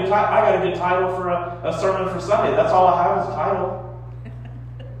got a good I got a good title for a sermon for Sunday. That's all I have is a title.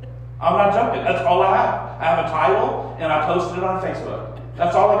 I'm not joking. That's all I have. I have a title, and I posted it on Facebook.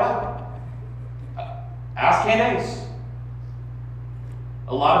 That's all I got. Ask Candace.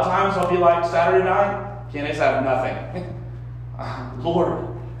 A lot of times I'll be like, Saturday night, Candace, I have nothing. Lord,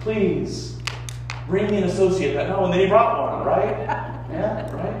 please, bring me an associate. No, and then he brought one, right?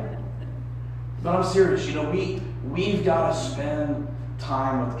 Yeah, right? But I'm serious. We've got to spend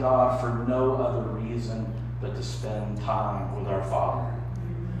time with God for no other reason but to spend time with our Father.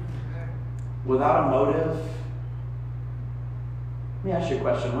 Without a motive. Let me ask you a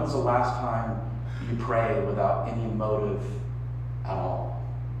question. When's the last time you prayed without any motive at all?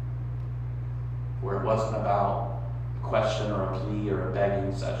 Where it wasn't about a question or a plea or a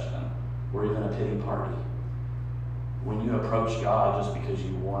begging session or even a pity party. When you approached God just because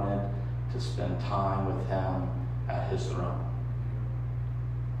you wanted to spend time with Him at His throne.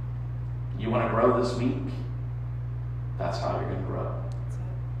 You want to grow this week? That's how you're going to grow.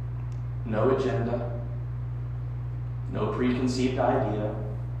 No agenda. No preconceived idea.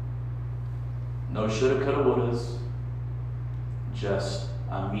 No shoulda, coulda, wouldas. Just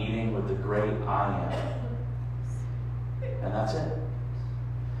a meeting with the great I Am. And that's it.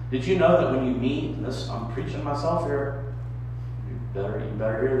 Did you know that when you meet, and this, I'm preaching myself here, you better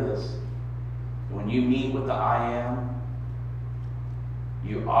hear this. When you meet with the I Am,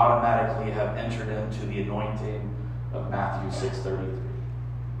 you automatically have entered into the anointing of Matthew 6:33.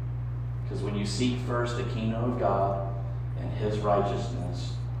 Because when you seek first the kingdom of God and His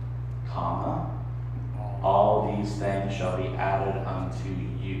righteousness, comma, all these things shall be added unto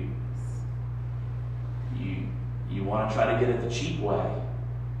you. You want to try to get it the cheap way.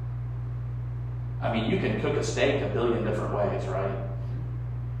 I mean, you can cook a steak a billion different ways, right?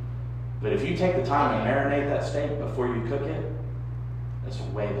 But if you take the time to marinate that steak before you cook it, it's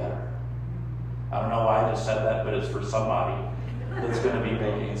way better. I don't know why I just said that, but it's for somebody that's going to be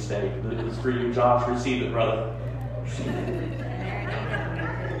making a steak. It's for you, Josh. Receive it, brother.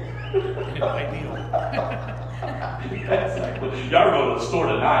 Ideal. Exactly. Y'all go to the store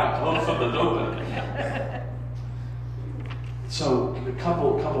tonight. Look, something's open. So, a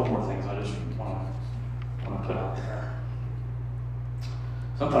couple more things I just want to put out there.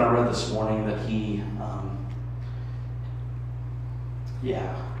 Something I read this morning that he,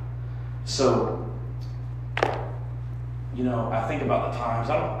 So, I think about the times.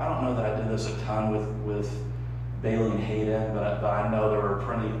 I don't know that I did this a ton with Bailey and Hayden, but I know there were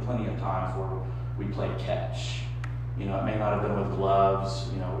plenty of times where we played catch. It may not have been with gloves.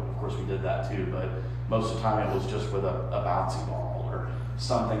 Of course we did that too, but most of the time it was just with a bouncy ball or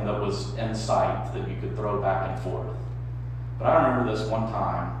something that was in sight that you could throw back and forth. But I remember this one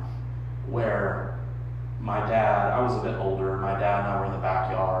time where my dad, I was a bit older, my dad and I were in the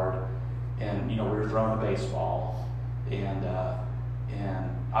backyard, and we were throwing a baseball, and And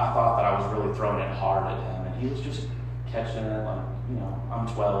I thought that I was really throwing it hard at him, and he was just catching it like, I'm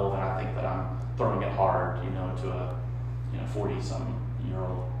 12, and I think that I'm throwing it hard, to a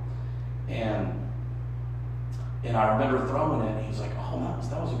 40-some-year-old. And I remember throwing it, and he was like, "Oh,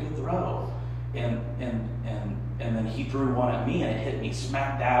 that was a good throw." And then he threw one at me, and it hit me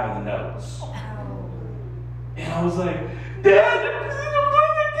smack dab in the nose. And I was like, "Dad,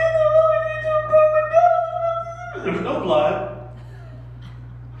 there's no blood.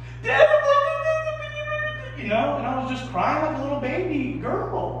 Dad, and I was just crying like a little baby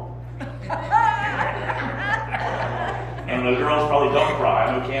girl." And the girls probably don't cry. I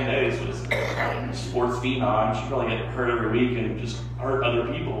know Candace was a sports phenom. She probably get hurt every week and just hurt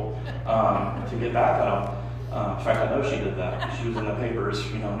other people to get back at them. In fact, I know she did that. She was in the papers,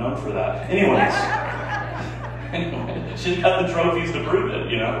 known for that. Anyways, she's got the trophies to prove it,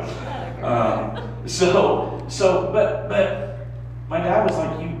 But my dad was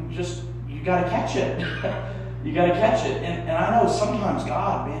like, you got to catch it. You got to catch it. And I know sometimes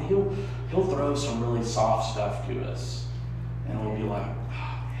God, man, he'll throw some really soft stuff to us. And we'll be like,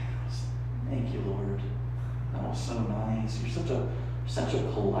 "Oh, man, thank you, Lord. That was so nice. You're such a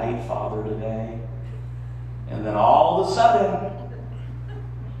polite father today." And then all of a sudden,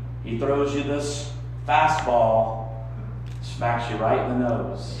 he throws you this fastball, smacks you right in the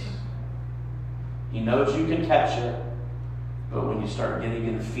nose. He knows you can catch it, but when you start getting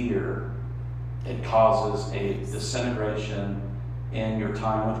in fear, it causes a disintegration in your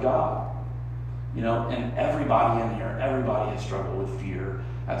time with God. And everybody in here, everybody has struggled with fear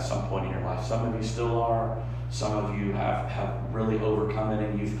at some point in your life. Some of you still are. Some of you have really overcome it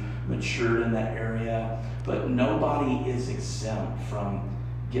and you've matured in that area. But nobody is exempt from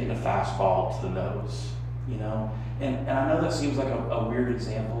getting a fastball to the nose, And I know that seems like a weird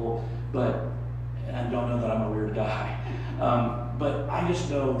example, but and I don't know that I'm a weird guy. But I just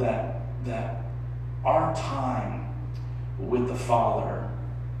know that our time with the Father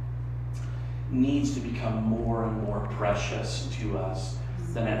needs to become more and more precious to us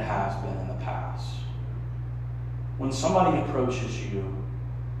than it has been in the past. When somebody approaches you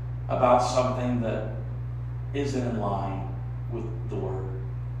about something that isn't in line with the Word,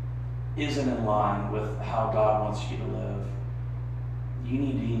 isn't in line with how God wants you to live, you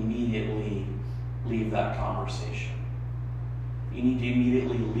need to immediately leave that conversation. You need to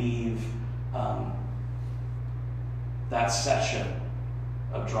immediately leave that session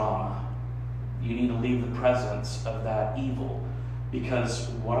of drama. You need to leave the presence of that evil. Because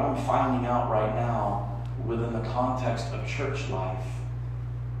what I'm finding out right now, within the context of church life,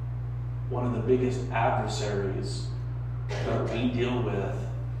 one of the biggest adversaries that we deal with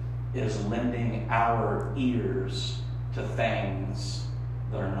is lending our ears to things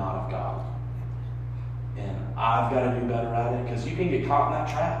that are not of God. And I've got to do better at it, because you can get caught in that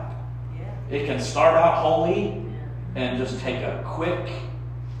trap. Yeah. It can start out holy and just take a quick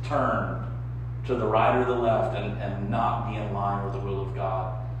turn to the right or the left and not be in line with the will of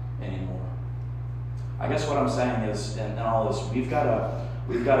God anymore. I guess what I'm saying is, in all this, we've got to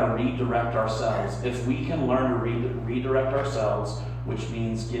redirect ourselves. If we can learn to redirect ourselves, which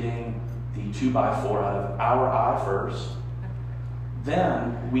means getting the 2x4 out of our eye first,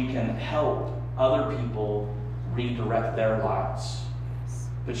 then we can help other people redirect their lives.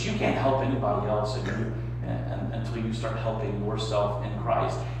 But you can't help anybody else until you start helping yourself in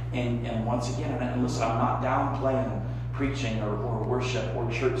Christ. And once again, and listen, I'm not downplaying preaching or worship or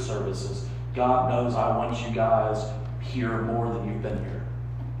church services. God knows I want you guys here more than you've been here.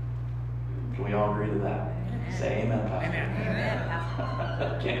 Can we all agree to that? Say amen, Pastor. Amen.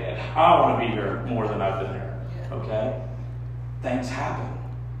 Okay. I want to be here more than I've been here. Okay? Things happen.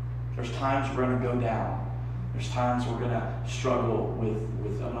 There's times we're going to go down. There's times we're going to struggle with,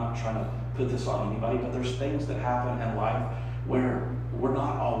 I'm not trying to put this on anybody, but there's things that happen in life where we're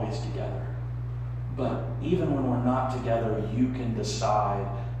not always together. But even when we're not together, you can decide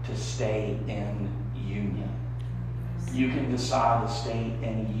to stay in union. You can decide to stay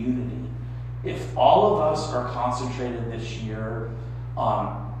in unity. If all of us are concentrated this year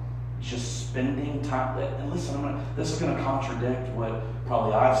on just spending time, and listen, this is going to contradict what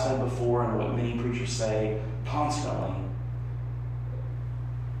probably I've said before and what many preachers say constantly.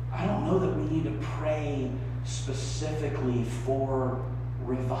 I don't know that we need to pray specifically for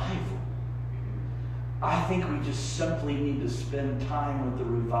revival. I think we just simply need to spend time with the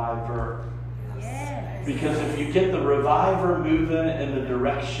reviver. Yes. Because if you get the reviver moving in the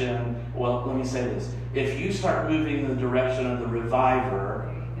direction, well, let me say this. If you start moving in the direction of the reviver,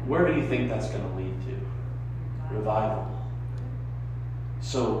 where do you think that's going to lead to? Revival.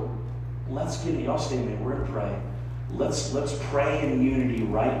 So let's get it. Y'all stay with me. We're going to pray. let's pray in unity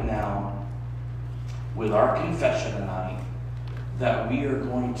right now with our confession tonight that we are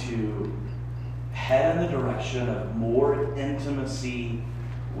going to head in the direction of more intimacy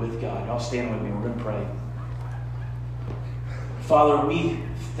with God. Y'all stand with me. We're going to pray. Father, we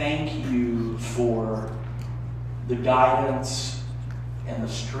thank you for the guidance and the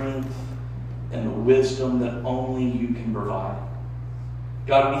strength and the wisdom that only you can provide.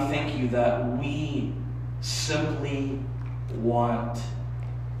 God, we thank you that we simply want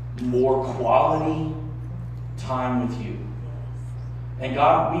more quality time with you. And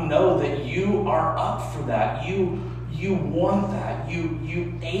God, we know that you are up for that. You want that.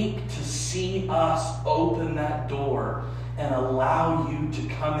 You ache to see us open that door and allow you to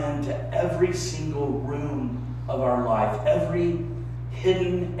come into every single room of our life, every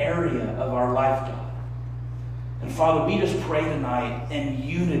hidden area of our life, God. And Father, we just pray tonight in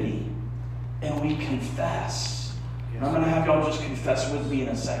unity and we confess. And I'm going to have y'all just confess with me in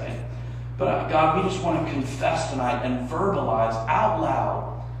a second. But God, we just want to confess tonight and verbalize out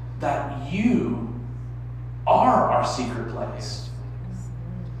loud that you are our secret place.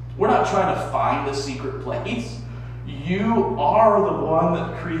 We're not trying to find a secret place. You are the one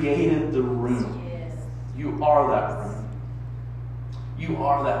that created the room. You are that room. You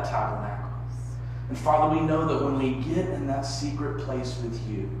are that tabernacle. And Father, we know that when we get in that secret place with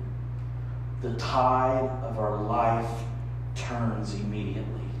you, the tide of our life turns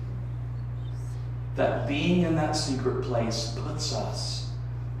immediately. That being in that secret place puts us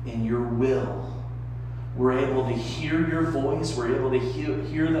in your will. We're able to hear your voice. We're able to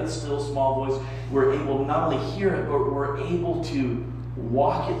hear that still small voice. We're able to not only hear it, but we're able to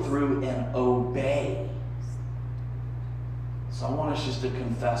walk it through and obey. So I want us just to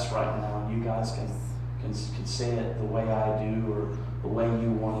confess right now, and you guys can say it the way I do or the way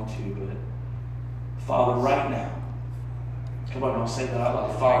you want to. But Father, right now, come on, don't say that out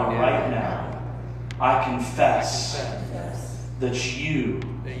loud. Father, right now, I confess that you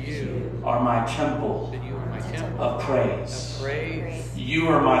are my temple of praise. You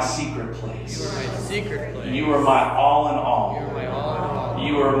are my secret place. You are my all in all.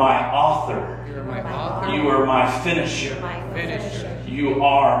 You are my author. You are my finisher. You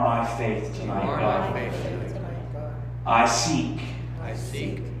are my faith tonight, God. I seek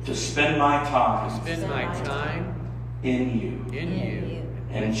to spend my time in you.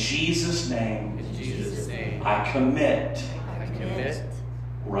 And in Jesus' name, I commit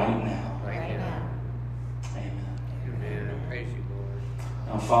right now. Amen. Praise you, Lord.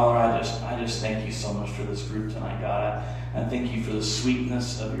 Now, Father, I just thank you so much for this group tonight, God. I thank you for the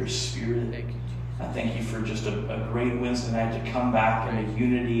sweetness of your Spirit. Thank you, Jesus. I thank you for just a great Wednesday night to come back in a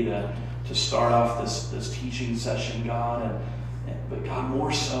unity to start off this teaching session, God. But God,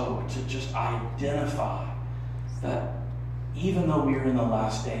 more so to just identify that even though we are in the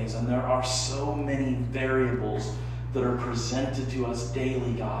last days and there are so many variables that are presented to us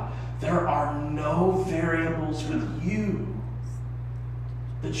daily, God, there are no variables with you.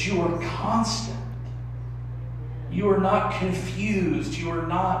 That you are constant. You are not confused. You are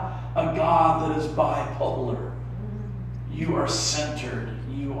not a God that is bipolar. You are centered.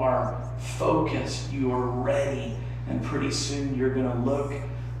 You are focused. You are ready. And pretty soon you're going to look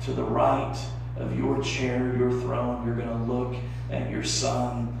to the right of your chair, your throne. You're going to look at your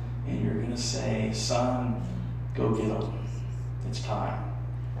son and you're going to say, "Son, go get him. It's time."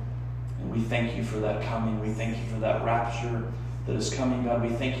 And we thank you for that coming. We thank you for that rapture that is coming, God. We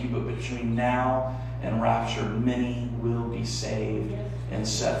thank you, but between now and rapture, many will be saved and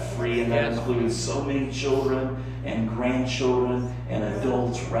set free. And that includes so many children and grandchildren and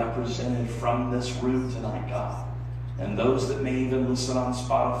adults represented from this room tonight, God. And those that may even listen on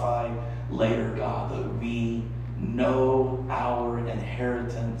Spotify later, God, that we know our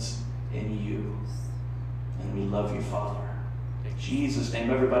inheritance in you. And we love you, Father. In Jesus' name,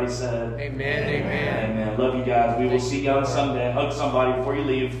 everybody said, Amen, amen. Amen. Love you guys. We will see you on Sunday. Hug somebody before you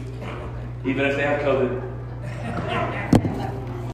leave, even if they have COVID.